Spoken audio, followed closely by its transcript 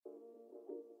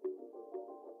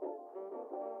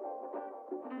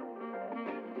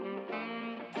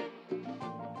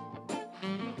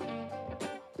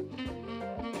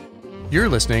You're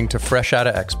listening to Fresh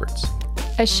Outta Experts,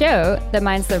 a show that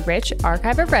mines the rich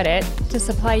archive of Reddit to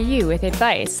supply you with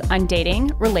advice on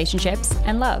dating, relationships,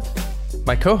 and love.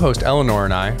 My co-host Eleanor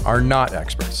and I are not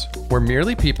experts. We're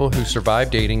merely people who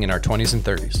survived dating in our 20s and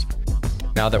 30s.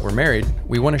 Now that we're married,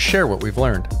 we want to share what we've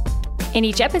learned. In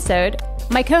each episode,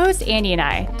 my co-host Andy and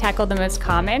I tackle the most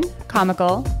common,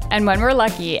 comical, and when we're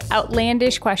lucky,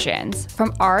 outlandish questions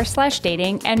from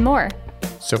r/dating and more.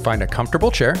 So find a comfortable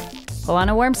chair, pull on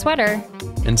a warm sweater,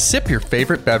 and sip your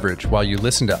favorite beverage while you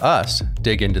listen to us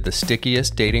dig into the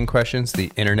stickiest dating questions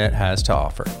the internet has to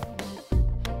offer.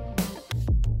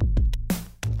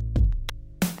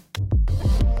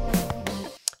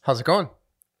 How's it going?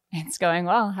 It's going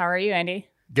well. How are you, Andy?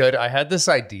 Good. I had this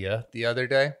idea the other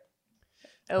day.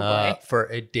 Oh boy. For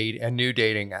a new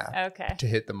dating app. Okay. To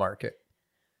hit the market.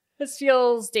 This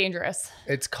feels dangerous.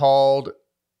 It's called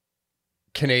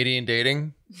Canadian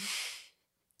dating.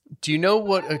 Do you know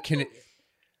what a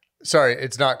Sorry,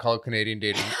 it's not called Canadian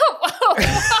dating.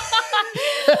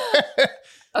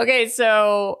 Okay,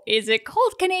 so is it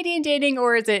called Canadian dating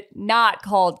or is it not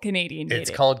called Canadian dating?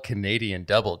 It's called Canadian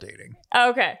double dating.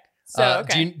 Okay. So,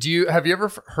 okay. Have you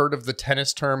ever heard of the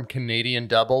tennis term Canadian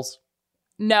doubles?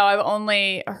 No, I've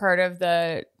only heard of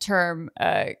the term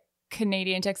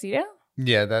Canadian tuxedo.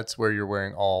 Yeah, that's where you're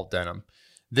wearing all denim.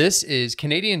 This is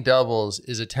Canadian doubles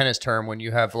is a tennis term when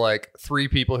you have like three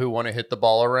people who want to hit the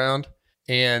ball around.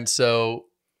 And so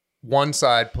one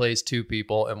side plays two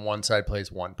people and one side plays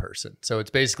one person. So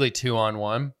it's basically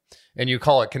 2-on-1 and you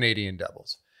call it Canadian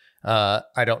doubles.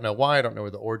 I don't know why. I don't know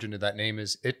where the origin of that name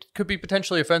is. It could be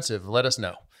potentially offensive. Let us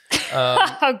know.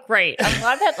 Oh, great. I'm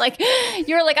glad that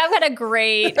you were like, I've got a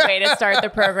great way to start the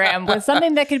program with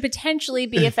something that could potentially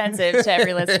be offensive to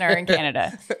every listener in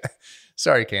Canada.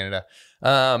 Sorry, Canada.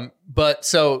 But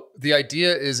so the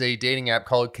idea is a dating app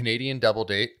called Canadian Double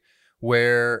Date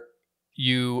where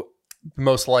you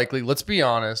most likely, let's be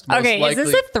honest. Okay, is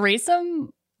this a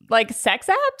threesome like sex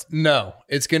app? No,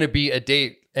 it's going to be a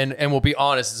date. And we'll be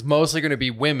honest, it's mostly going to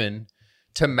be women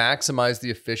to maximize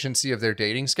the efficiency of their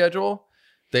dating schedule.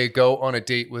 They go on a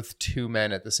date with two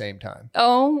men at the same time.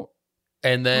 Oh,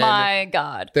 and then my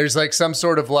God. There's like some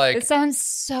sort of like... It sounds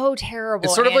so terrible,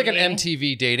 It's sort of Andy. like an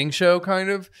MTV dating show, kind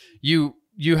of. You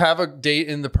have a date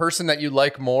and the person that you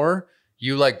like more,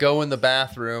 you like go in the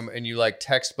bathroom and you like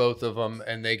text both of them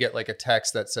and they get like a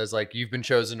text that says like, you've been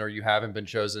chosen or you haven't been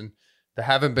chosen. The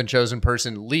haven't been chosen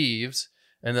person leaves.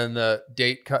 And then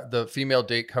the female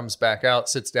date comes back out,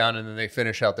 sits down, and then they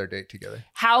finish out their date together.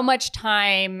 How much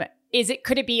time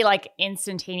could it be like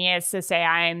instantaneous to say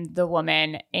I'm the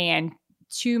woman and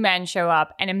two men show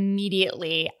up and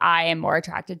immediately I am more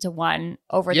attracted to one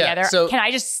over the other? So, can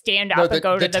I just stand up and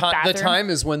go to the bathroom? The time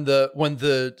is when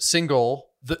the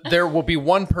single, there will be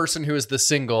one person who is the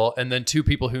single and then two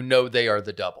people who know they are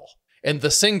the double. And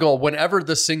the single, whenever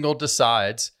the single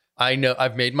decides, I know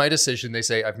I've made my decision. They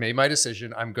say, I've made my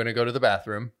decision. I'm going to go to the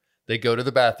bathroom. They go to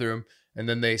the bathroom and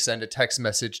then they send a text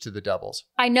message to the doubles.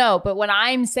 I know, but what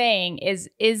I'm saying is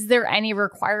there any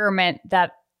requirement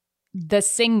that the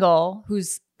single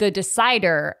who's the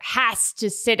decider has to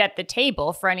sit at the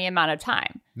table for any amount of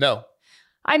time? No.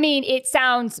 I mean, it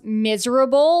sounds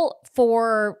miserable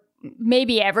for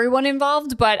maybe everyone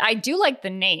involved, but I do like the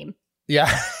name.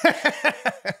 Yeah.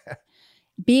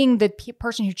 Being the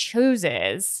person who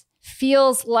chooses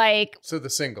feels like... So the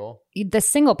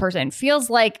single person feels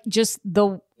like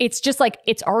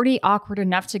it's already awkward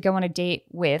enough to go on a date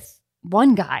with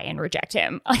one guy and reject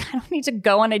him. Like, I don't need to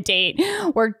go on a date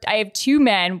where I have two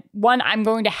men. One, I'm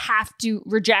going to have to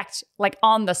reject like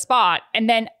on the spot and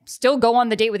then still go on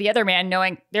the date with the other man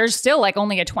knowing there's still like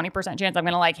only a 20% chance I'm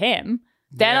going to like him.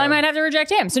 Then I might have to reject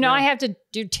him. So now I have to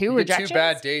do two rejections. Two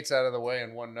bad dates out of the way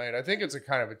in one night. I think it's a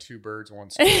kind of a two birds, one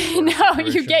stone. No,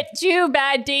 you get two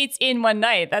bad dates in one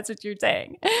night. That's what you're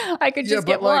saying. I could just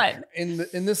get like, one.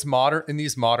 In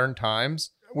these modern times,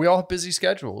 we all have busy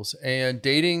schedules and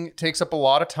dating takes up a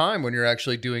lot of time when you're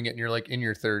actually doing it and you're like in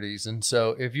your 30s. And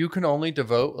so if you can only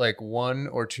devote like 1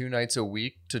 or 2 nights a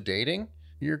week to dating,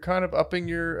 you're kind of upping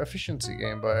your efficiency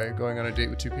game by going on a date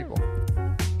with two people.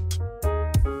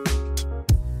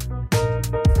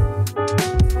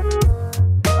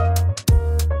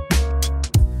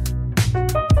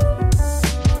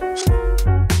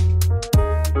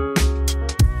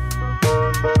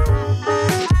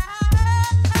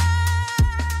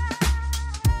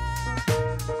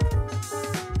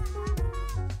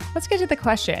 Let's get to the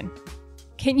question.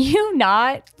 Can you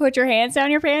not put your hands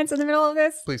down your pants in the middle of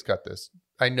this? Please cut this.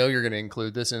 I know you're going to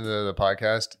include this into the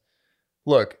podcast.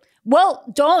 Look. Well,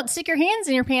 don't stick your hands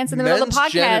in your pants in the middle of the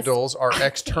podcast. Men's genitals are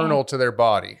external to their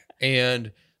body.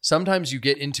 And sometimes you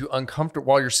get into uncomfortable,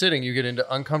 while you're sitting, you get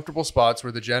into uncomfortable spots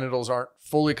where the genitals aren't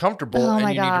fully comfortable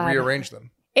and you need to rearrange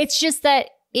them. It's just that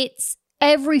it's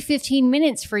every 15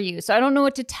 minutes for you. So I don't know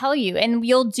what to tell you. And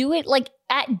you'll do it like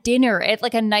at dinner at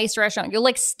like a nice restaurant. You'll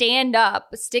like stand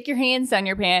up, stick your hands down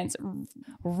your pants,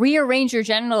 rearrange your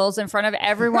genitals in front of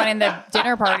everyone in the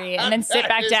dinner party, and then sit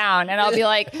back down. And I'll be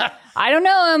like, I don't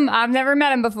know him. I've never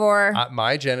met him before.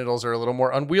 My genitals are a little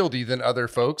more unwieldy than other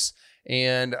folks.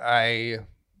 And I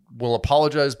will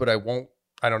apologize, but I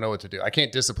don't know what to do. I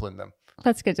can't discipline them.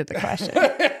 Let's get to the question.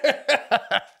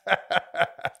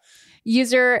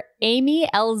 User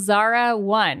Aimeelzara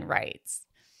 1 writes,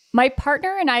 my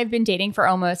partner and I have been dating for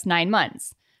almost 9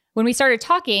 months. When we started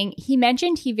talking, he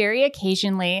mentioned he very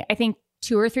occasionally, I think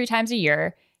 2 or 3 times a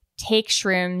year, takes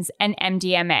shrooms and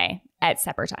MDMA at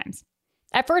separate times.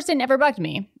 At first, it never bugged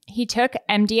me. He took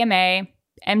MDMA.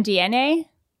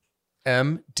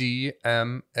 Well,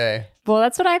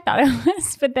 that's what I thought it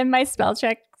was. But then my spell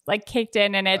check like kicked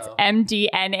in and it's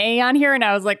MDNA on here. And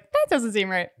I was like, that doesn't seem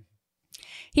right.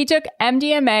 He took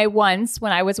MDMA once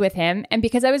when I was with him, and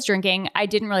because I was drinking, I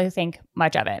didn't really think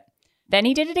much of it. Then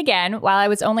he did it again while I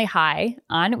was only high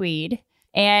on weed,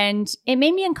 and it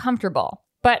made me uncomfortable.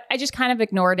 But I just kind of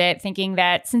ignored it, thinking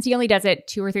that since he only does it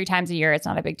 2 or 3 times a year, it's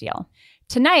not a big deal.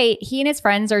 Tonight, he and his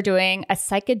friends are doing a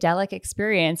psychedelic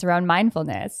experience around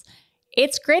mindfulness.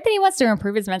 It's great that he wants to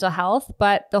improve his mental health,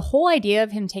 but the whole idea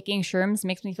of him taking shrooms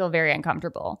makes me feel very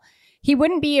uncomfortable. He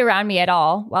wouldn't be around me at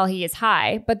all while he is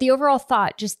high, but the overall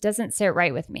thought just doesn't sit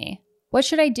right with me. What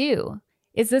should I do?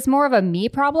 Is this more of a me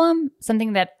problem,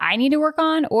 something that I need to work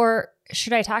on, or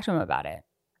should I talk to him about it?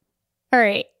 All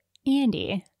right,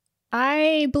 Andy,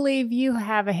 I believe you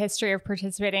have a history of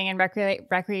participating in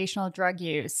recreational drug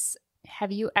use.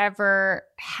 Have you ever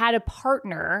had a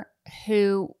partner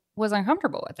who was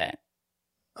uncomfortable with it?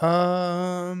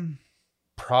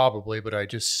 Probably, but I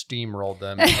just steamrolled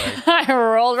them. And I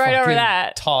rolled right over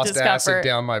that. Tossed acid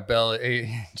down my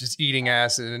belly, just eating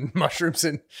acid and mushrooms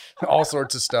and all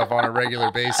sorts of stuff on a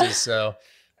regular basis. So,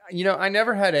 I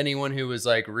never had anyone who was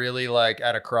like really like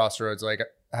at a crossroads, like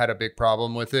had a big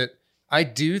problem with it. I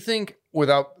do think,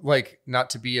 without like not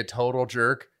to be a total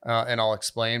jerk, and I'll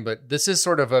explain, but this is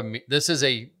sort of a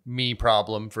me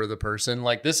problem for the person.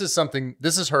 Like this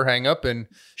is her hang up, and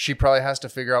she probably has to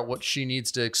figure out what she needs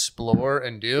to explore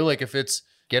and do. Like if it's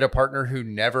get a partner who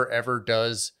never ever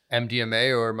does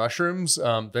MDMA or mushrooms,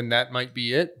 then that might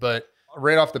be it. But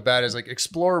right off the bat is like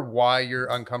explore why you're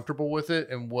uncomfortable with it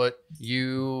and what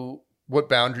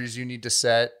boundaries you need to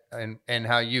set and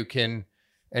how you can.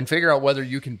 And figure out whether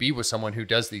you can be with someone who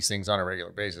does these things on a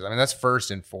regular basis. I mean, that's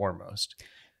first and foremost.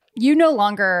 You no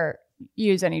longer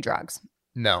use any drugs.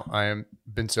 No, I am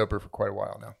been sober for quite a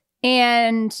while now.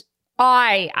 And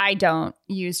I don't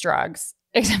use drugs,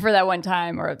 except for that one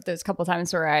time or those couple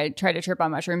times where I tried to trip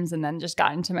on mushrooms and then just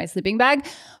got into my sleeping bag.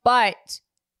 But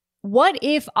what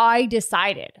if I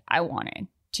decided I wanted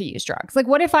to use drugs? Like,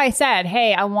 what if I said,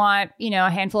 hey, I want, a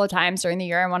handful of times during the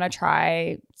year, I want to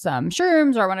try some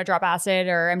shrooms, or I want to drop acid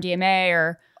or MDMA,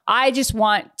 or I just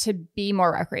want to be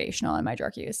more recreational in my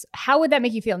drug use. How would that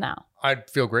make you feel now? I'd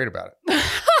feel great about it.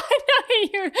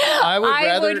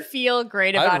 I would feel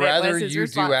great about it. I'd rather you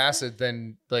do acid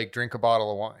than like drink a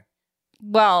bottle of wine.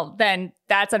 Well, then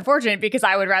that's unfortunate because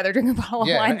I would rather drink a bottle of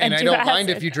wine than do acid. And I don't mind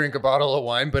if you drink a bottle of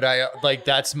wine, but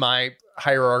that's my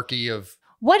hierarchy of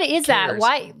what is cares. that?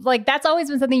 Why? Like, that's always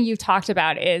been something you've talked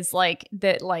about is like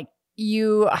that, like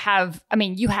you have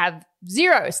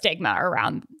zero stigma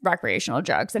around recreational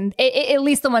drugs, and at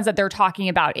least the ones that they're talking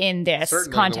about in this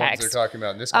Certainly context. The ones they're talking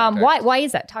about in this context. Why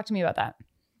is that? Talk to me about that.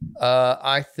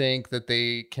 I think that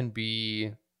they can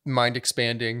be mind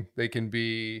expanding. They can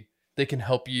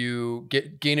help you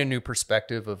gain a new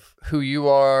perspective of who you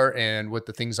are and what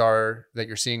the things are that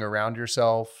you're seeing around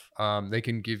yourself. They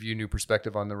can give you new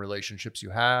perspective on the relationships you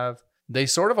have. They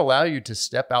sort of allow you to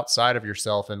step outside of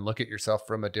yourself and look at yourself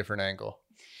from a different angle.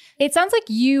 It sounds like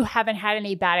you haven't had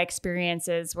any bad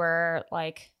experiences where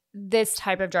like this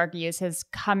type of drug use has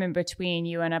come in between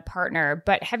you and a partner,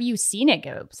 but have you seen it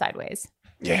go sideways?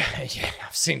 Yeah,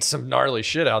 I've seen some gnarly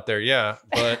shit out there, yeah.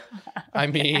 But I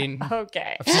mean,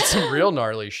 okay. I've seen some real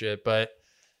gnarly shit, but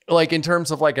like in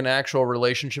terms of like an actual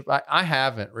relationship, I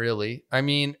haven't really. I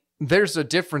mean, there's a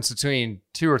difference between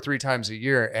 2 or 3 times a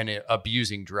year and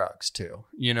abusing drugs too.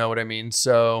 You know what I mean?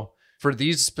 So for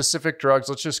these specific drugs,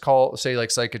 let's just say like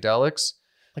psychedelics.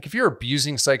 Like if you're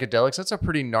abusing psychedelics, that's a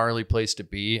pretty gnarly place to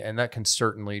be. And that can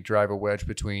certainly drive a wedge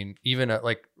between even a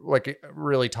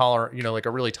really tolerant, like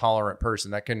a really tolerant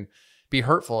person. That can be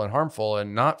hurtful and harmful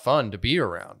and not fun to be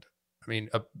around. I mean,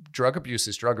 drug abuse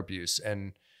is drug abuse.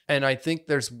 And And I think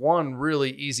there's one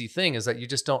really easy thing is that you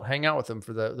just don't hang out with them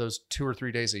for those 2 or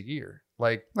 3 days a year.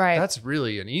 Like, that's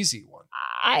really an easy one.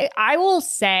 I will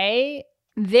say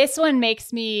this one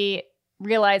makes me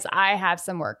realize I have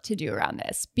some work to do around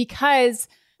this, because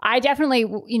I definitely,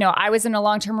 I was in a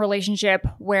long-term relationship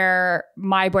where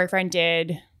my boyfriend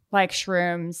did like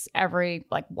shrooms every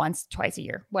like once, twice a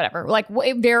year, whatever, like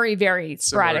very, very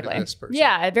sporadically.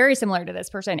 Yeah, very similar to this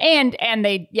person. And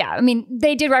they,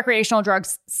 they did recreational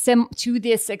drugs to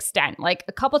this extent, like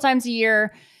a couple times a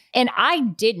year. And I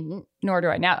didn't, nor do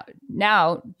I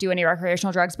now do any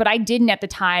recreational drugs, but I didn't at the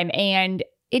time. And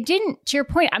it didn't, to your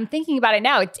point, I'm thinking about it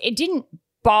now. It didn't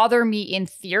bother me in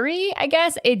theory, I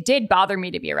guess. It did bother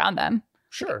me to be around them.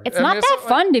 Sure. It's not that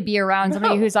fun to be around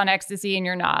somebody who's on ecstasy and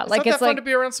you're not. It's not fun to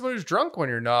be around someone who's drunk when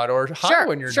you're not, or high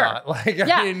when you're not. Like,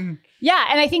 I mean. Yeah.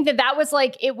 And I think that was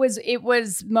like, it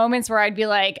was moments where I'd be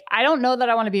like, I don't know that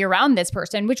I want to be around this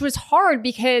person, which was hard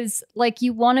because like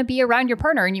you want to be around your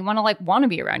partner and you want to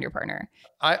be around your partner.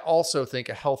 I also think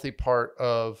a healthy part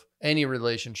of any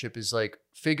relationship is like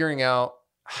figuring out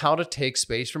how to take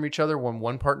space from each other when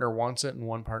one partner wants it and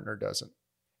one partner doesn't.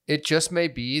 It just may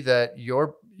be that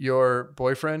your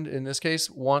boyfriend, in this case,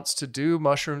 wants to do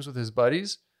mushrooms with his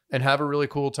buddies and have a really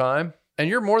cool time. And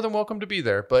you're more than welcome to be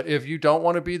there. But if you don't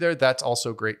want to be there, that's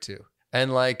also great too.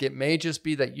 And like, it may just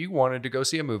be that you wanted to go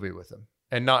see a movie with him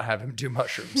and not have him do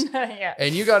mushrooms. Yeah.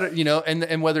 And you got to,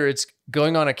 and whether it's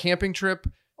going on a camping trip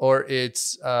or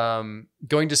it's going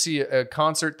to see a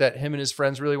concert that him and his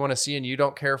friends really want to see and you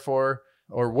don't care for,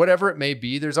 or whatever it may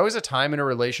be, there's always a time in a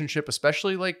relationship,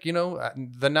 especially like, the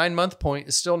 9-month point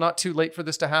is still not too late for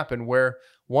this to happen, where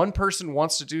one person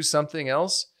wants to do something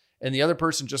else and the other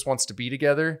person just wants to be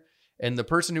together. And the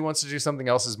person who wants to do something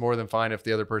else is more than fine if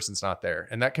the other person's not there.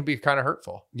 And that can be kind of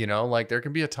hurtful. Like there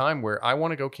can be a time where I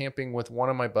want to go camping with one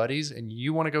of my buddies and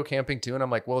you want to go camping too. And I'm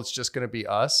like, well, it's just going to be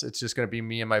us. It's just going to be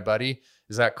me and my buddy.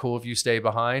 Is that cool if you stay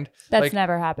behind? That's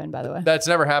never happened, by the way. That's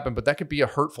never happened, but that could be a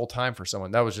hurtful time for someone.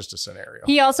 That was just a scenario.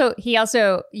 He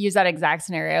also used that exact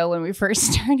scenario when we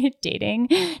first started dating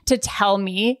to tell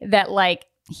me that like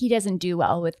he doesn't do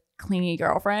well with clingy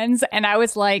girlfriends. And I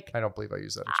was like, I don't believe I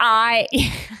use that.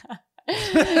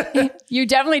 You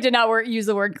definitely did not use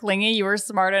the word clingy. You were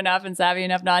smart enough and savvy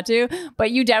enough not to,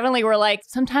 but you definitely were like,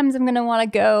 sometimes I'm going to want to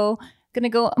go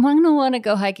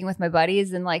hiking with my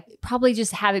buddies and like probably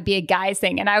just have it be a guy's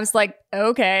thing. And I was like,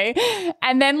 okay.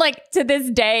 And then like to this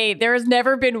day, there has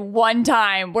never been one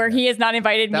time where he has not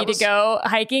invited me to go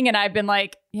hiking. And I've been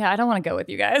like, yeah, I don't want to go with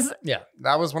you guys. Yeah.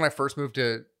 That was when I first moved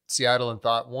to Seattle and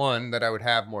thought, one, that I would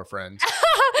have more friends.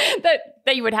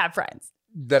 that you would have friends.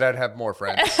 That I'd have more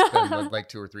friends than like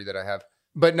 2 or 3 that I have.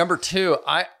 But number 2,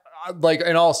 I like,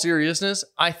 in all seriousness,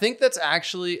 I think that's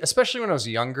actually, especially when I was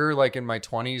younger, like in my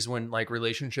 20s, when like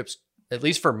relationships, at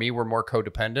least for me, were more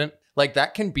codependent. Like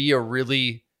that can be a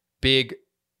really big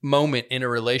moment in a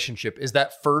relationship, is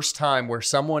that first time where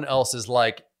someone else is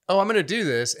like, oh, I'm going to do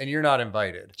this, and you're not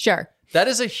invited. Sure. That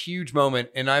is a huge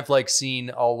moment. And I've like seen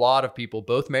a lot of people,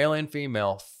 both male and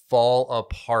female, fall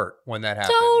apart when that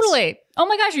happens. Totally. Oh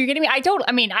my gosh, are you kidding me?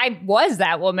 I was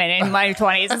that woman in my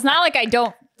 20s. It's not like I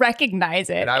don't recognize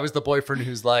it. And I was the boyfriend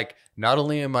who's like, not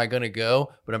only am I going to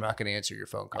go, but I'm not going to answer your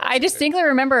phone calls. I distinctly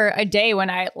remember a day when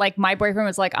my boyfriend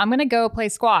was like, I'm going to go play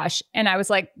squash. And I was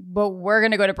like, but we're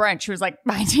going to go to brunch. She was like,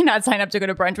 I did not sign up to go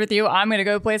to brunch with you. I'm going to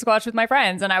go play squash with my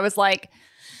friends. And I was like,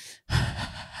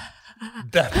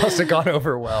 that must have gone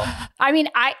over well. I mean,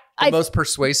 the most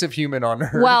persuasive human on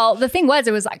earth. Well, the thing was,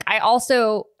 it was like,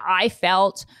 I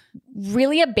felt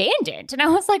really abandoned. And I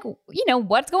was like,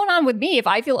 what's going on with me if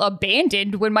I feel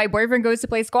abandoned when my boyfriend goes to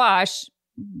play squash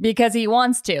because he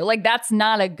wants to? Like, that's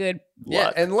not a good look.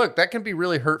 Yeah, and look, that can be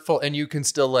really hurtful. And you can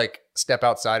still like step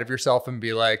outside of yourself and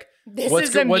be like,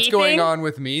 what's going on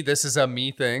with me? This is a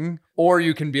me thing. Or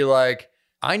you can be like,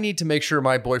 I need to make sure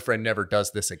my boyfriend never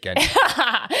does this again.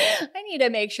 I need to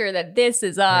make sure that this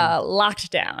is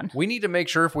locked down. We need to make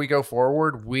sure if we go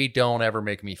forward, we don't ever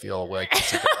make me feel like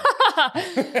this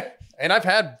again. And I've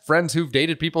had friends who've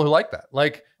dated people who like that,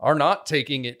 like are not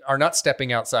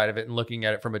stepping outside of it and looking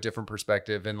at it from a different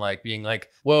perspective and like being like,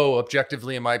 whoa,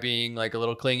 objectively, am I being like a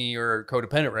little clingy or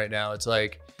codependent right now? It's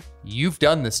like, you've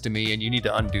done this to me and you need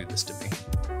to undo this to me.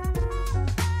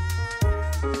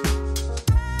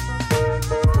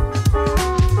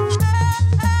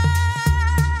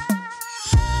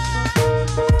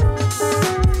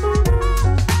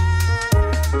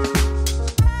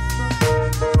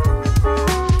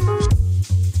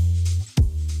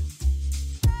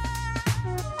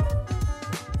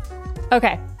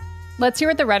 Okay, let's hear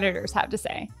what the Redditors have to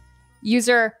say.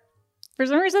 For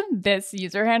some reason, this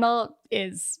user handle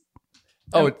is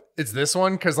Oh, it's this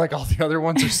one? Because like all the other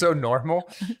ones are so normal.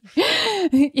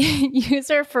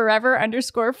 User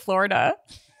forever_Florida.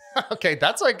 Okay,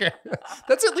 that's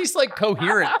at least like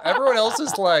coherent. Everyone else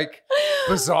is like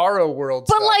bizarro world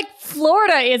But stuff. like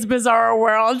Florida is bizarro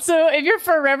world. So if you're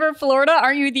forever Florida,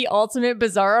 aren't you the ultimate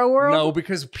bizarro world? No,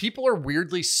 because people are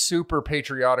weirdly super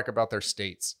patriotic about their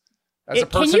states. As a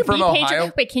person from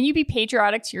Ohio, can you be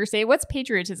patriotic to your state? What's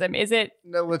patriotism? Is it?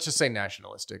 No, let's just say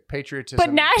nationalistic patriotism.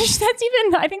 But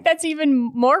I think that's even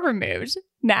more removed.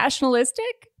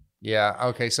 Nationalistic? Yeah.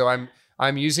 Okay. So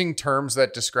I'm using terms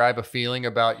that describe a feeling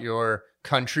about your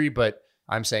country, but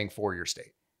I'm saying for your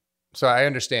state. So I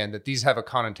understand that these have a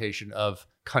connotation of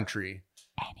country.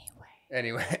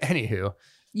 Anyway, anywho.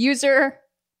 User.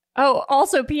 Oh,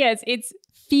 also P.S. It's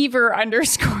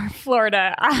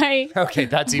fever_Florida. Okay,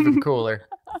 that's even cooler.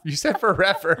 You said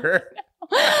forever.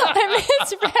 I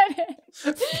misread it.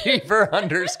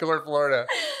 Fever_Florida.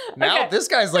 Now Okay. this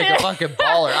guy's like a fucking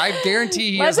baller. I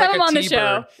guarantee he Let's has have like him a on the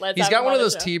T-bird. show. He's got one of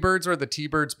those T-birds where the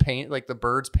T-birds paint, like the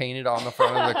birds painted on the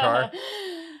front of the car.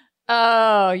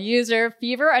 Oh, user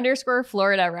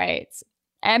fever_Florida writes,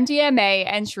 MDMA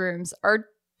and shrooms are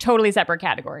totally separate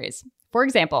categories. For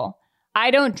example, I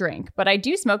don't drink, but I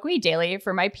do smoke weed daily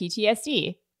for my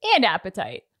PTSD and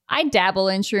appetite. I dabble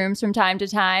in shrooms from time to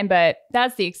time, but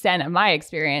that's the extent of my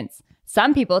experience.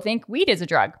 Some people think weed is a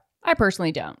drug. I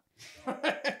personally don't.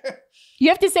 You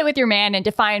have to sit with your man and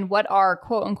define what are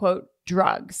quote unquote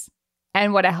drugs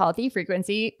and what a healthy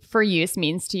frequency for use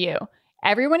means to you.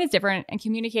 Everyone is different, and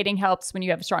communicating helps when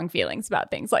you have strong feelings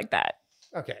about things like that.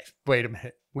 Okay, wait a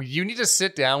minute. Well, you need to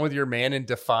sit down with your man and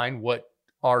define what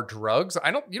are drugs.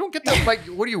 You don't get to, like,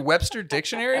 what are you, Webster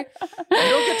Dictionary? You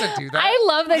don't get to do that. I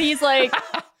love that he's like,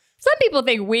 some people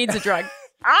think weed's a drug.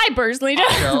 I personally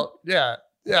don't. Well, yeah.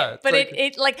 But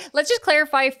it let's just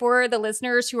clarify for the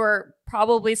listeners who are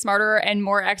probably smarter and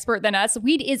more expert than us.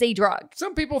 Weed is a drug.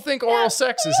 Some people think oral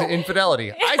sex is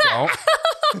infidelity. I don't.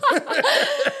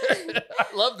 I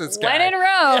love this guy. When in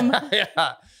Rome.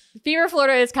 Yeah. Fever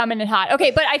Florida is coming in hot.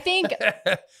 Okay, but I think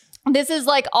this is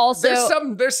like also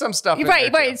there's some stuff in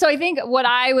right. there too. So I think what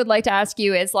I would like to ask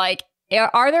you is like,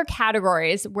 are there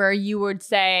categories where you would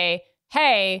say,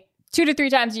 hey, 2 to 3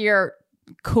 times a year,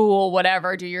 cool,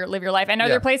 whatever, live your life, and are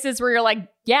there places where you're like,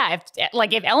 yeah,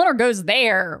 if Eleanor goes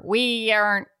there, we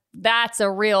aren't. That's a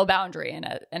real boundary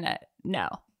and a no.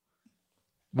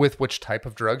 With which type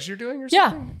of drugs you're doing or Yeah.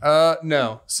 something?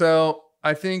 No. So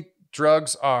I think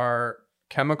drugs are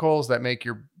chemicals that make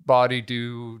your body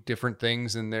do different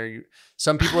things, and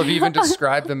some people have even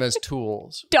described them as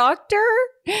tools. Dr.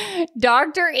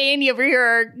 Andy over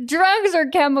here, drugs are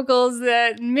chemicals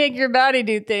that make your body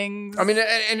do things. I mean,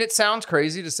 and it sounds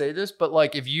crazy to say this, but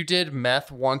like if you did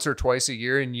meth once or twice a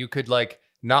year and you could like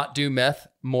not do meth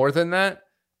more than that,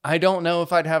 I don't know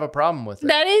if I'd have a problem with it.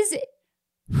 That is...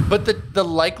 But the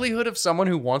likelihood of someone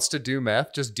who wants to do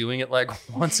meth just doing it like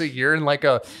once a year in like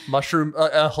a mushroom,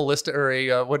 a holistic, or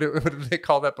a what did they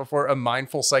call that before? A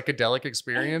mindful psychedelic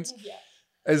experience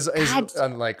is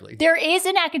unlikely. There is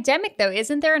an academic though,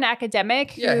 isn't there? An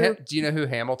academic? Yeah. Do you know who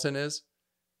Hamilton is?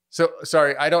 So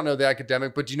sorry, I don't know the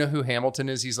academic, but do you know who Hamilton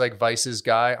is? He's like Vice's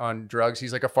guy on drugs.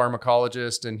 He's like a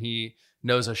pharmacologist, and he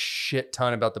knows a shit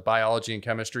ton about the biology and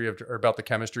chemistry or about the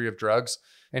chemistry of drugs.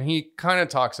 And he kind of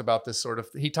talks about this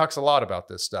he talks a lot about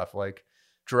this stuff. Like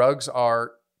drugs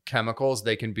are chemicals.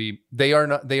 They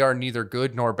are neither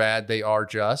good nor bad. They are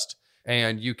just,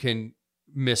 and you can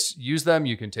misuse them.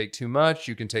 You can take too much.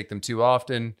 You can take them too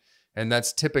often. And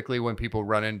that's typically when people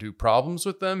run into problems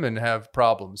with them and have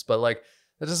problems. But like,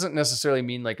 that doesn't necessarily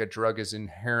mean like a drug is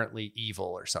inherently evil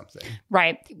or something.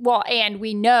 Right. Well, and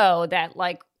we know that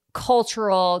like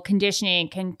cultural conditioning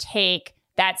can take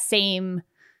that same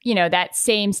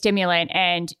stimulant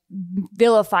and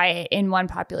vilify it in one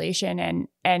population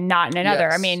and not in another.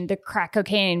 Yes. I mean, the crack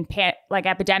cocaine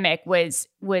epidemic was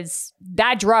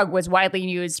that drug was widely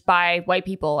used by white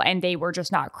people, and they were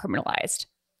just not criminalized.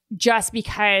 Just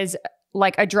because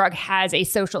like a drug has a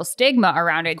social stigma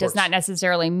around it does not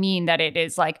necessarily mean that it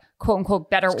is like quote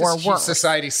unquote better or worse.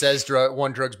 Society says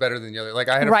one drug's better than the other. Like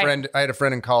I had a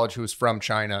friend in college who was from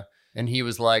China, and he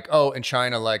was like, oh, in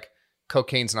China, like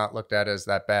cocaine's not looked at as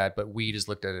that bad, but weed is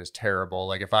looked at as terrible.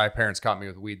 Like if my parents caught me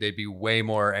with weed, they'd be way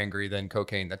more angry than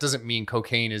cocaine. That doesn't mean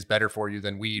cocaine is better for you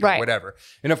than weed or whatever.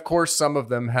 And of course, some of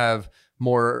them have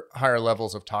higher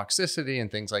levels of toxicity and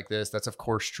things like this. That's of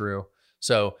course true.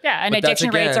 So yeah, and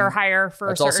addiction rates are higher for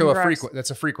that's certain also drugs.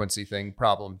 that's a frequency thing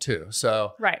problem too.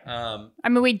 So right. I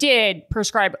mean, we did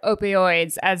prescribe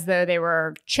opioids as though they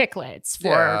were chiclets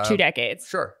for 2 decades.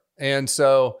 Sure. And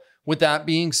so with that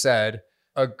being said,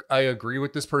 I agree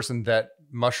with this person that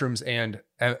mushrooms and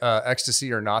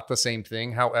ecstasy are not the same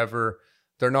thing. However,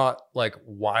 they're not like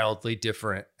wildly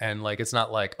different. And like, it's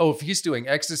not like, oh, if he's doing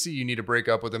ecstasy, you need to break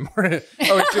up with him. Oh,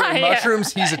 he's doing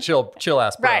mushrooms, he's a chill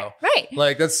ass bro. Right.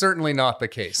 Like, that's certainly not the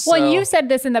case. Well, So- you said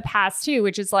this in the past too,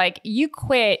 which is like you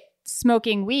quit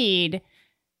smoking weed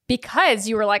because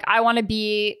you were like, I want to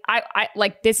be, I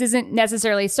like, this isn't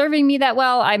necessarily serving me that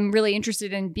well. I'm really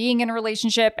interested in being in a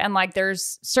relationship. And like,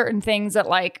 there's certain things that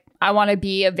like, I want to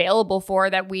be available for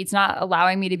that weed's not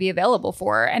allowing me to be available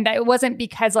for. And that it wasn't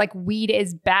because like weed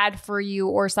is bad for you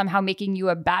or somehow making you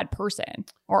a bad person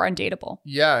or undateable.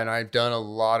 Yeah. And I've done a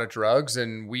lot of drugs,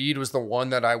 and weed was the one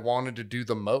that I wanted to do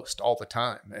the most all the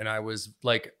time. And I was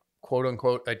like, quote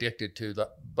unquote, addicted to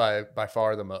by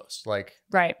far the most. Like,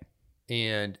 right.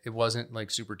 And it wasn't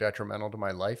like super detrimental to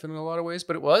my life in a lot of ways,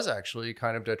 but it was actually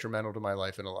kind of detrimental to my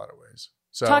life in a lot of ways.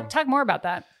 So talk more about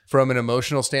that. From an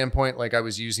emotional standpoint, like I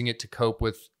was using it to cope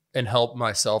with and help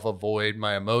myself avoid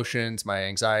my emotions, my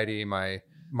anxiety, my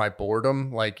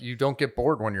boredom. Like, you don't get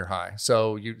bored when you're high.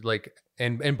 So you like,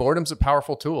 and boredom's a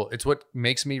powerful tool. It's what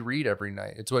makes me read every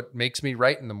night. It's what makes me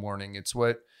write in the morning. It's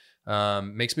what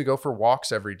makes me go for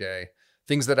walks every day.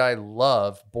 Things that I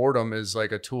love. Boredom is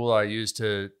like a tool I use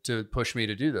to push me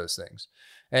to do those things.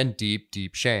 And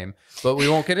deep shame, but we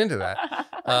won't get into that.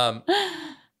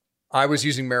 I was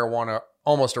using marijuana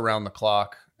almost around the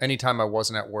clock. Anytime I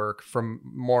wasn't at work, from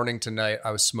morning to night,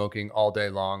 I was smoking all day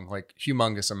long, like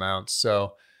humongous amounts.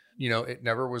 So, it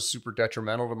never was super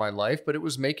detrimental to my life, but it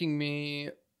was making me,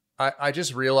 I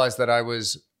just realized that I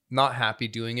was not happy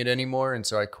doing it anymore. And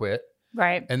so I quit.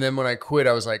 Right. And then when I quit,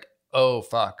 I was like, oh,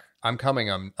 fuck, I'm coming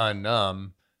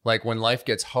unnumb. Like, when life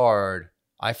gets hard,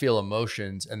 I feel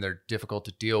emotions and they're difficult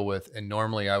to deal with. And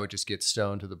normally I would just get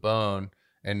stoned to the bone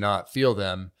and not feel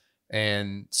them.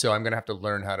 And so I'm going to have to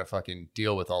learn how to fucking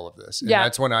deal with all of this. And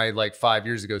that's when I, like 5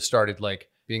 years ago, started like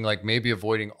being like, maybe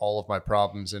avoiding all of my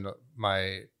problems and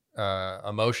my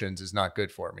emotions is not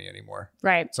good for me anymore.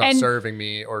 Right. It's not serving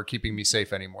me or keeping me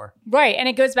safe anymore. Right. And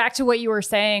it goes back to what you were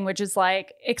saying, which is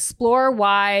like, explore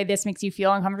why this makes you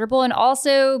feel uncomfortable, and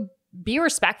also be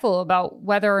respectful about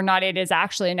whether or not it is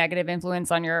actually a negative influence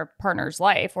on your partner's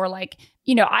life. Or like,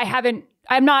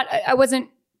 I wasn't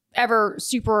ever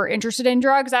super interested in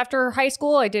drugs after high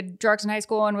school. I did drugs in high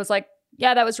school and was like,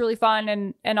 yeah, that was really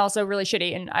fun and also really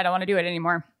shitty, and I don't want to do it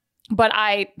anymore. But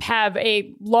I have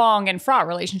a long and fraught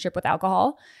relationship with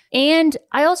alcohol. And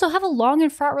I also have a long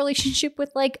and fraught relationship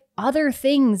with like other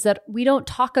things that we don't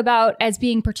talk about as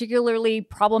being particularly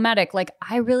problematic. Like,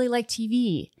 I really like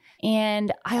TV.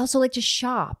 And I also like to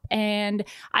shop. And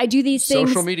I do these things.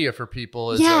 Social media for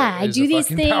people is I do these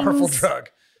fucking things powerful drug.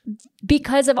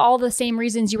 Because of all the same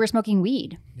reasons you were smoking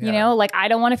weed. Like, I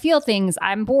don't want to feel things.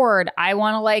 I'm bored. I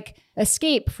want to like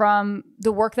escape from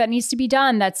the work that needs to be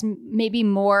done. That's maybe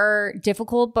more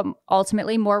difficult, but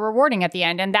ultimately more rewarding at the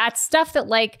end. And that's stuff that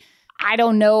like, I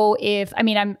don't know if,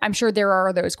 I'm sure there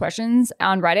are those questions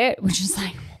on Reddit, which is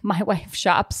like, my wife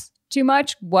shops too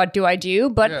much. What do I do?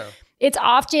 But it's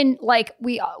often like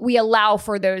we allow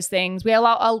for those things. We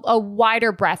allow a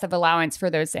wider breadth of allowance for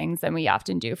those things than we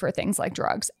often do for things like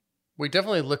drugs. We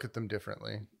definitely look at them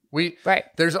differently.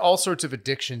 There's all sorts of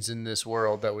addictions in this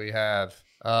world that we have,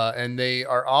 and they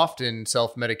are often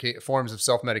forms of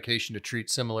self-medication to treat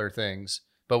similar things,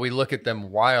 but we look at them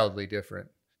wildly different.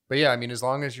 But yeah, as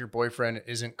long as your boyfriend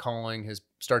isn't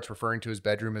starts referring to his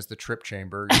bedroom as the trip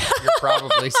chamber, you're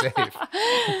probably safe.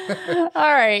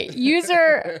 All right.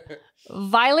 User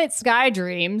Violet Sky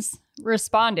Dreams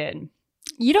responded,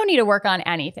 "You don't need to work on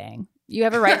anything. You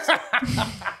have a right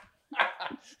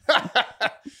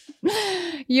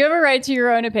You have a right to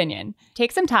your own opinion.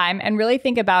 Take some time and really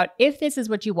think about if this is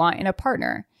what you want in a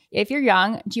partner. If you're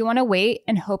young, do you want to wait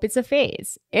and hope it's a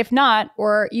phase? If not,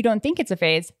 or you don't think it's a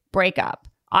phase, break up.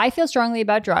 I feel strongly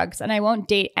about drugs and I won't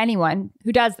date anyone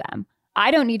who does them.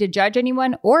 I don't need to judge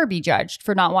anyone or be judged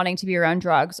for not wanting to be around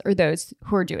drugs or those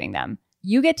who are doing them.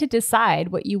 You get to decide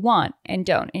what you want and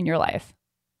don't in your life."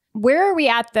 Where are we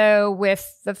at, though,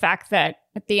 with the fact that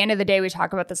at the end of the day, we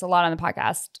talk about this a lot on the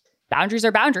podcast, boundaries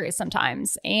are boundaries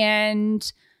sometimes.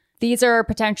 And these are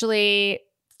potentially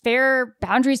fair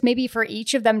boundaries maybe for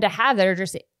each of them to have that are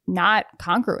just not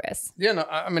congruous. Yeah, no,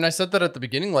 I said that at the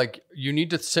beginning, like, you need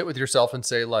to sit with yourself and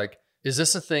say, like, is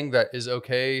this a thing that is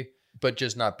okay, but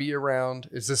just not be around?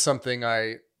 Is this something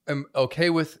I am okay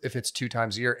with if it's 2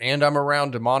 times a year and I'm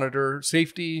around to monitor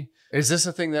safety? Is this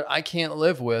a thing that I can't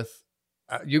live with?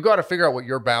 You got to figure out what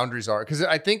your boundaries are. Because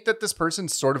I think that this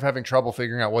person's sort of having trouble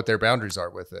figuring out what their boundaries are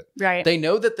with it. Right. They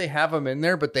know that they have them in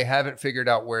there, but they haven't figured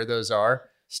out where those are.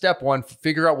 Step 1,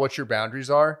 figure out what your boundaries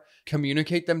are.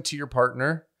 Communicate them to your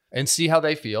partner and see how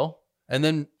they feel. and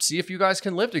then see if you guys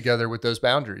can live together with those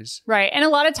boundaries. Right. And a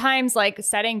lot of times, like,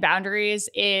 setting boundaries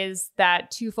is that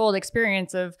twofold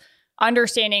experience of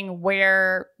understanding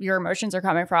where your emotions are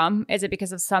coming from. Is it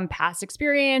because of some past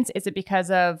experience? Is it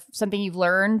because of something you've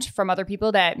learned from other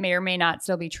people that may or may not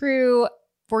still be true?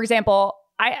 For example,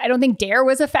 I don't think DARE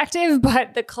was effective,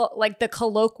 but the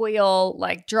colloquial,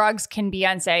 like, drugs can be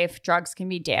unsafe, drugs can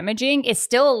be damaging, is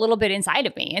still a little bit inside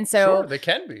of me. And so Sure, they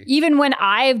can be. even when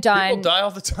I've done... People die all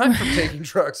the time from taking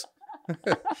drugs.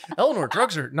 Eleanor,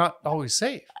 drugs are not always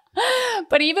safe.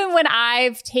 But even when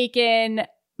I've taken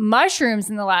mushrooms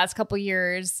in the last couple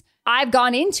years, I've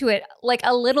gone into it like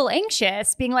a little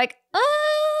anxious, being like,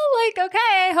 oh, like,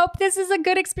 okay, I hope this is a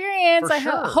good experience. For I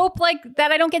sure. hope like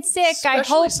that I don't get sick. Especially I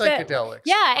hope psychedelics.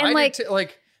 Yeah, and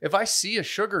like if I see a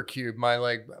sugar cube, my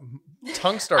like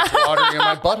tongue starts watering and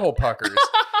my butthole puckers.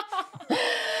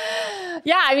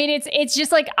 Yeah, I mean, it's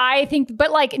just like, I think,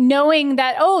 but like knowing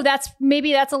that, oh, that's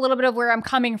a little bit of where I'm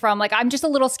coming from. Like, I'm just a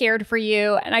little scared for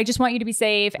you and I just want you to be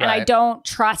safe. Right. And I don't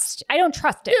trust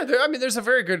it. Yeah, I mean, there's a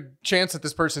very good chance that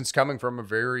this person's coming from a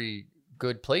very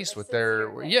good place with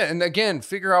their, yeah. And again,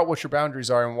 figure out what your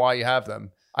boundaries are and why you have them.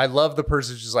 I love the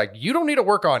person who's just like, you don't need to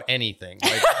work on anything.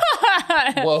 Like,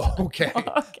 whoa, okay.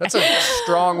 That's a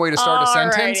strong way to start a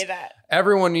sentence.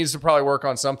 Everyone needs to probably work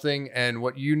on something. And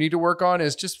what you need to work on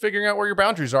is just figuring out where your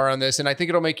boundaries are on this. And I think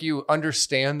it'll make you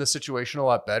understand the situation a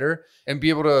lot better and be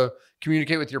able to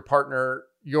communicate with your partner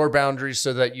your boundaries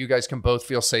so that you guys can both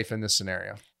feel safe in this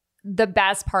scenario. The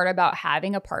best part about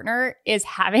having a partner is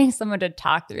having someone to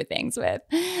talk through things with.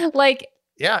 Like,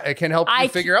 yeah, it can help you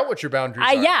figure out what your boundaries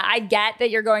are. Yeah, I get that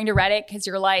you're going to Reddit because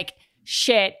you're like,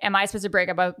 shit, am I supposed to break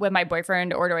up with my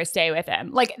boyfriend or do I stay with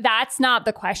him? Like, that's not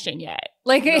the question yet.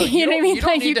 Like, no, you know what I mean? You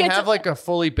don't need to have like a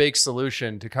fully baked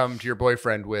solution to come to your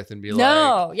boyfriend with and be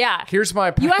yeah. Here's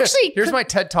my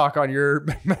TED talk on your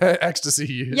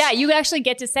ecstasy use. Yeah, you actually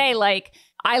get to say like,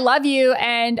 I love you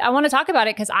and I want to talk about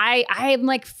it because I am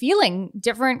like feeling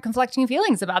different conflicting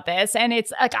feelings about this. And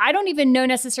it's like, I don't even know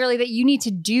necessarily that you need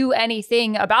to do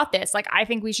anything about this. Like, I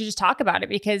think we should just talk about it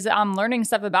because I'm learning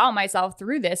stuff about myself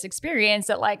through this experience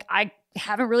that like I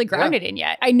haven't really grounded in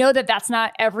yet. I know that that's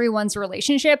not everyone's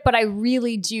relationship, but I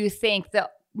really do think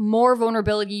that more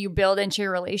vulnerability you build into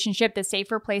your relationship, the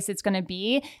safer place it's going to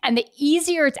be, and the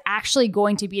easier it's actually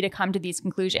going to be to come to these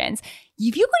conclusions.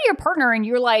 If you go to your partner and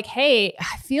you're like, hey,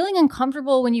 I'm feeling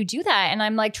uncomfortable when you do that, and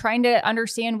I'm like trying to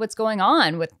understand what's going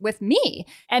on with me,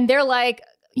 and they're like,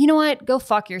 you know what? Go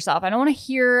fuck yourself. I don't want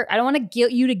to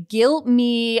guilt you to guilt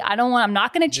me. I'm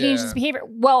not going to change this behavior.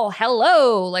 Well,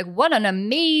 hello. Like, what an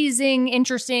amazing,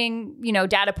 interesting,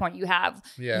 data point you have.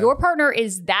 Yeah. Your partner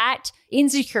is that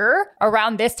insecure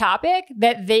around this topic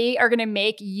that they are going to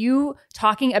make you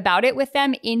talking about it with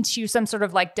them into some sort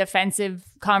of like defensive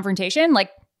confrontation.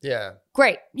 Like, yeah,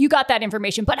 great. You got that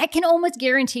information, but I can almost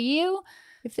guarantee you,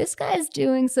 if this guy's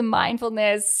doing some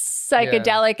mindfulness,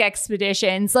 psychedelic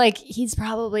expeditions, like he's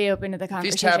probably open to the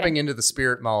conversation. If he's tapping into the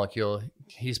spirit molecule,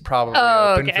 he's probably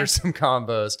open for some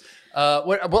combos.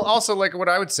 What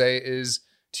I would say is,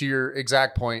 to your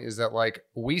exact point, is that like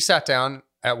we sat down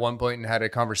at one point and had a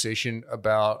conversation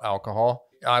about alcohol.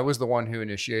 I was the one who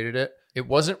initiated it. It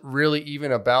wasn't really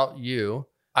even about you.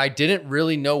 I didn't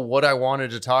really know what I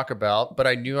wanted to talk about, but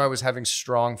I knew I was having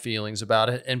strong feelings about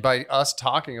it. And by us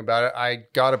talking about it, I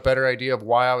got a better idea of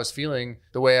why I was feeling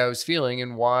the way I was feeling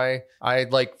and why I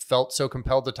like felt so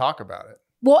compelled to talk about it.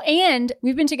 Well, and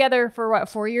we've been together for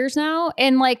 4 years now.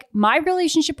 And like my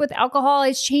relationship with alcohol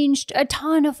has changed a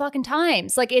ton of fucking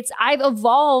times. Like I've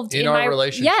evolved in our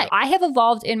relationship. Yeah, I have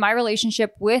evolved in my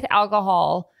relationship with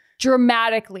alcohol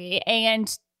dramatically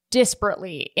and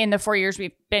disparately in the 4 years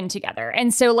we've been together.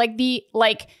 And so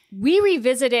we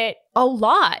revisit it a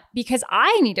lot because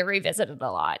I need to revisit it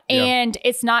a lot. Yep. And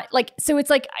it's not like, so it's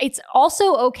like, it's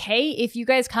also okay if you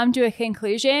guys come to a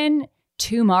conclusion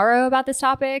tomorrow about this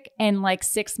topic and like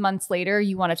 6 months later,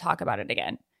 you want to talk about it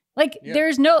again. Like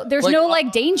there's no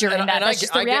danger in that. That's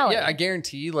just the reality. I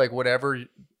guarantee like whatever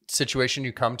situation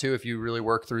you come to, if you really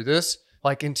work through this,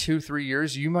 like in 2-3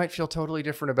 years, you might feel totally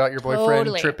different about your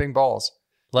boyfriend tripping balls.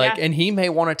 And he may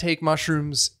want to take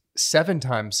mushrooms 7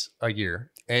 times a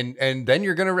year. And then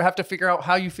you're going to have to figure out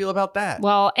how you feel about that.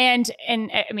 Well, and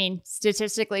I mean,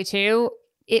 statistically too,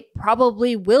 it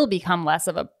probably will become less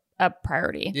of a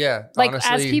priority. Yeah. Like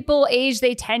honestly, as people age,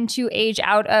 they tend to age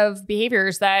out of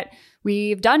behaviors that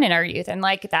we've done in our youth. And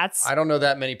like, that's... I don't know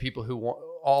that many people who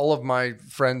all of my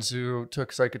friends who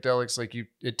took psychedelics, like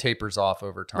it tapers off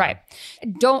over time. Right.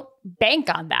 Don't bank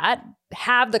on that.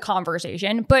 Have the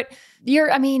conversation. But you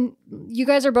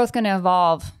guys are both going to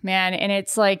evolve, man. And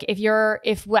it's like,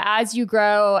 if as you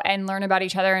grow and learn about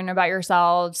each other and about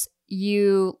yourselves,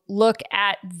 you look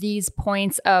at these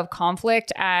points of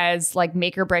conflict as like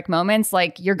make or break moments,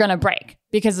 like you're going to break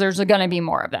because there's going to be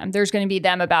more of them. There's going to be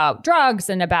them about drugs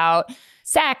and about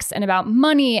sex and about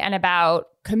money and about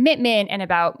commitment and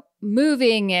about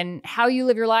moving and how you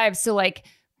live your lives. So like,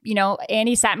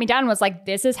 Annie sat me down and was like,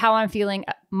 this is how I'm feeling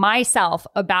myself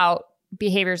about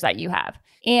behaviors that you have.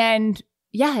 And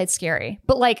yeah, it's scary.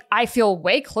 But like, I feel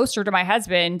way closer to my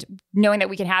husband knowing that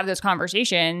we can have those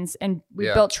conversations and we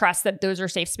built trust that those are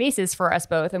safe spaces for us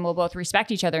both. And we'll both respect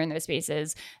each other in those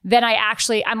spaces. Then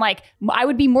I'm like, I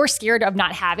would be more scared of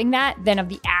not having that than of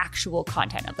the actual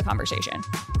content of the conversation.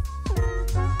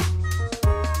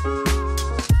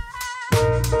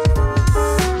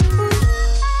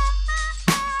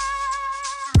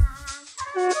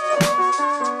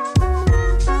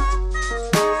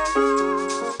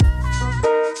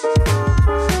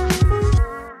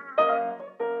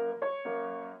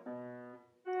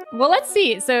 Well, let's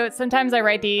see. So sometimes I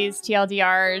write these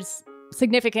TLDRs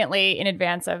significantly in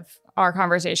advance of our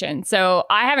conversation. So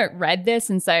I haven't read this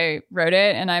since I wrote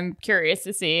it, and I'm curious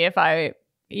to see if I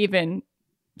even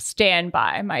stand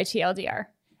by my TLDR.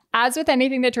 As with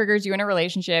anything that triggers you in a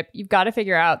relationship, you've got to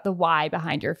figure out the why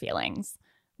behind your feelings.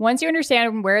 Once you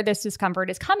understand where this discomfort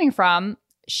is coming from,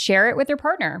 share it with your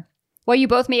partner. While you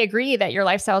both may agree that your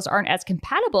lifestyles aren't as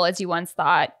compatible as you once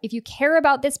thought, if you care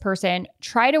about this person,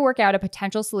 try to work out a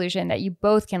potential solution that you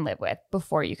both can live with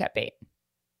before you cut bait.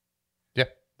 Yeah.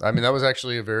 I mean, that was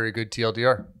actually a very good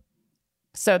TLDR.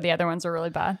 So the other ones are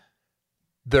really bad?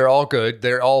 They're all good.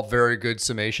 They're all very good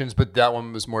summations, but that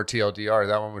one was more TLDR.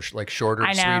 That one was like shorter,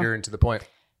 sweeter, and to the point.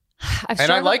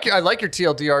 I like your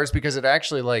TLDRs because it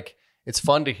actually like, it's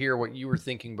fun to hear what you were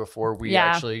thinking before we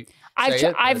actually say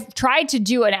it. I've tried to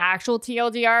do an actual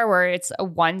TLDR where it's a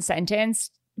one sentence,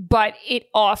 but it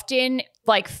often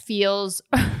like feels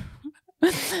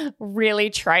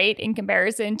really trite in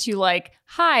comparison to like,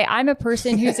 hi, I'm a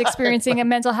person who's experiencing a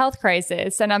mental health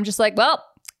crisis. And I'm just like, well,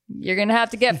 you're going to have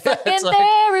to get fucking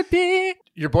therapy.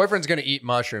 Your boyfriend's going to eat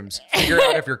mushrooms. Figure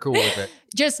out if you're cool with it.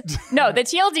 No, the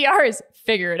TLDR is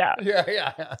figure it out.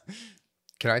 Yeah.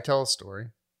 Can I tell a story?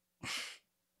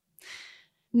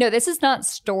 No, this is not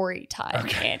story time,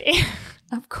 Andy.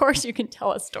 Of course you can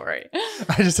tell a story.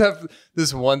 I just have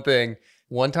this one thing.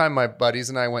 One time my buddies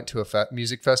and I went to a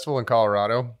music festival in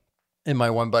Colorado. And my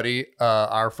one buddy,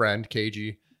 our friend,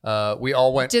 KG, we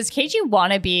all went. Does KG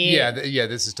want to be? Yeah,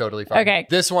 this is totally fine. Okay.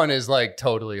 This one is like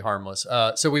totally harmless.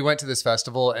 So we went to this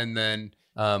festival and then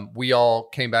we all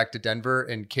came back to Denver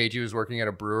and KG was working at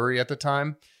a brewery at the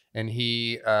time. And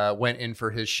he went in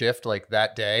for his shift like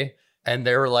that day. And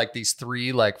there were like these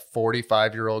three like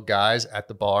 45-year-old guys at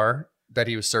the bar that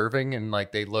he was serving. And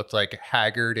like they looked like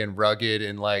haggard and rugged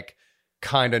and like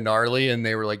kind of gnarly. And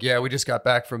they were like, yeah, we just got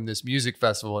back from this music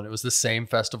festival. And it was the same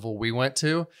festival we went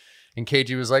to. And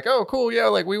KG was like, oh, cool. Yeah,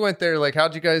 like we went there. Like, how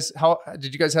did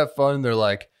you guys have fun? And they're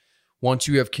like, once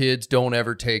you have kids, don't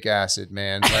ever take acid,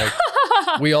 man. Like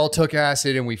we all took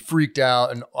acid and we freaked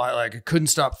out. And I couldn't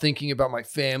stop thinking about my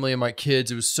family and my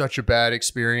kids. It was such a bad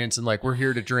experience. And like, we're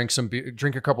here to drink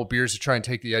a couple beers to try and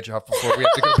take the edge off before we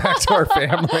have to go back to our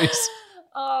families.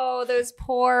 Oh, those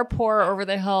poor over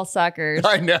the hill suckers.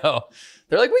 I know.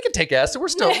 They're like, we can take acid. We're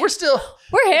hip.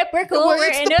 We're cool.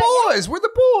 It's the boys. We're the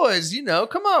boys.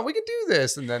 Come on, we can do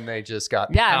this. And then they just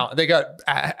got they got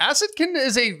acid.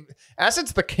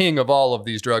 Acid's the king of all of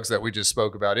these drugs that we just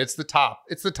spoke about. It's the top.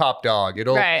 It's the top dog.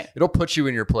 It'll put you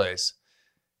in your place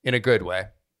in a good way.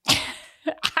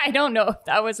 I don't know if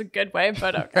that was a good way,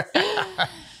 but okay.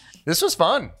 This was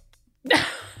fun.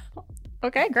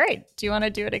 Okay, great. Do you want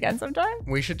to do it again sometime?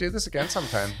 We should do this again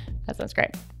sometime. That sounds great.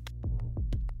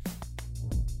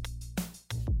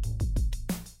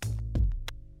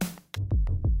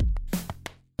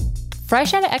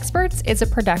 Fresh Outta Experts is a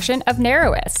production of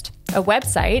Narrowist, a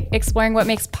website exploring what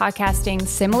makes podcasting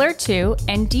similar to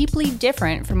and deeply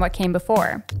different from what came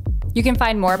before. You can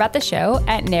find more about the show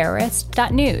at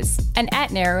narrowist.news and at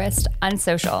Narrowist on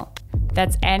social.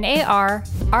 That's NARROWIST.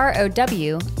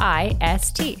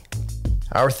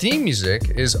 Our theme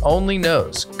music is Only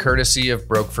Knows, courtesy of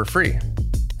Broke for Free.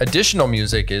 Additional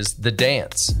music is The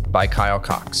Dance by Kyle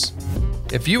Cox.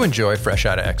 If you enjoy Fresh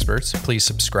Outta Experts, please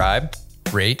subscribe,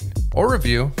 rate, or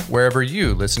review wherever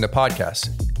you listen to podcasts.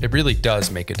 It really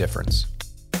does make a difference.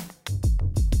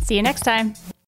 See you next time.